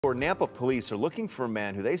Nampa Police are looking for a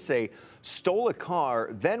man who they say stole a car,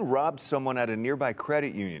 then robbed someone at a nearby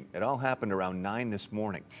credit union. It all happened around 9 this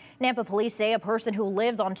morning. Nampa Police say a person who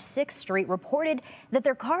lives on 6th Street reported that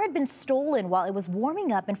their car had been stolen while it was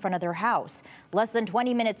warming up in front of their house. Less than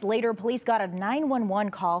 20 minutes later, police got a 911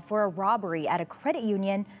 call for a robbery at a credit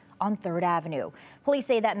union on 3rd Avenue. Police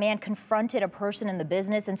say that man confronted a person in the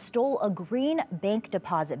business and stole a green bank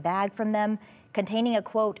deposit bag from them containing a,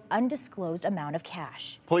 quote, undisclosed amount of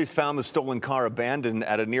cash. Police found the stolen car abandoned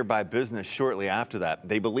at a nearby business shortly after that.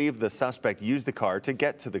 They believe the suspect used the car to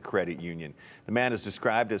get to the credit union. The man is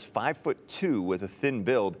described as 5'2" with a thin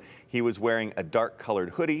build. He was wearing a dark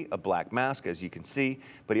colored hoodie, a black mask, as you can see,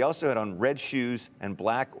 but he also had on red shoes and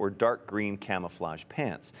black or dark green camouflage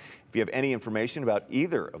pants. If you have any information about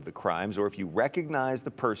either of the crimes, or if you recognize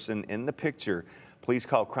the person in the picture, please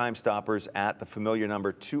call Crime Stoppers at the familiar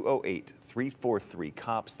number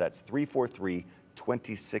 208-343-COPS. That's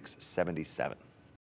 343-2677.